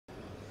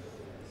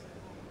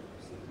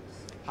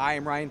Hi,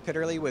 I'm Ryan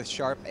Pitterly with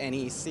Sharp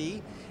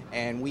NEC,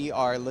 and we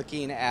are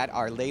looking at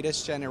our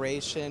latest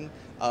generation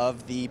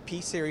of the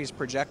P-Series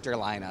projector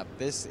lineup.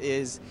 This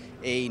is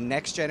a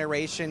next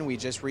generation we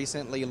just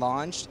recently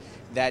launched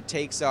that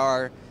takes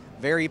our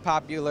very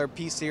popular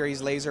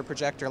P-Series laser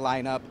projector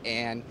lineup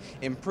and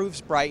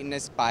improves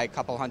brightness by a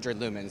couple hundred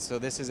lumens. So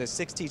this is a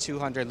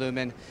 6200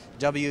 lumen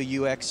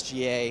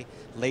WUXGA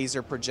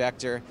laser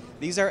projector.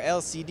 These are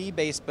LCD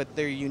based, but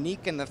they're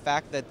unique in the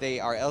fact that they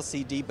are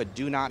LCD but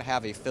do not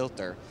have a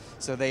filter.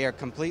 So they are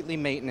completely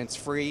maintenance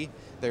free.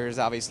 There's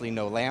obviously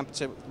no lamp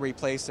to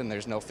replace and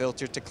there's no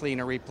filter to clean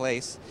or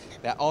replace.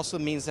 That also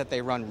means that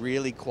they run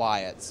really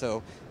quiet.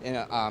 So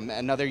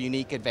another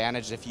unique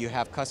advantage, if you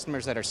have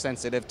customers that are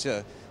sensitive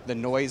to the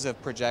noise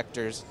of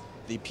projectors,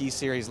 the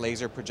P-Series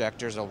laser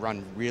projectors will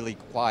run really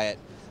quiet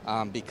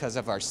because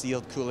of our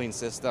sealed cooling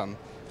system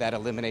that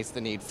eliminates the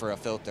need for a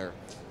filter.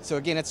 So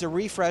again, it's a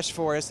refresh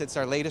for us. It's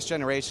our latest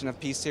generation of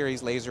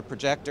P-Series laser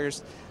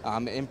projectors,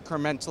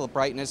 incremental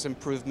brightness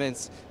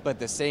improvements, but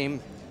the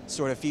same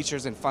sort of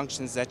features and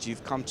functions that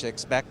you've come to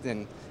expect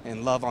and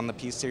love on the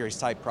P-Series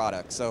type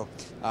product. So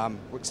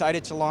we're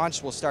excited to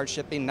launch. We'll start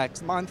shipping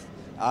next month.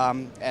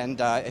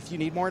 If you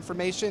need more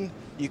information,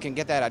 you can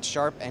get that at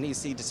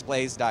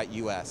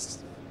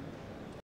sharpnecdisplays.us.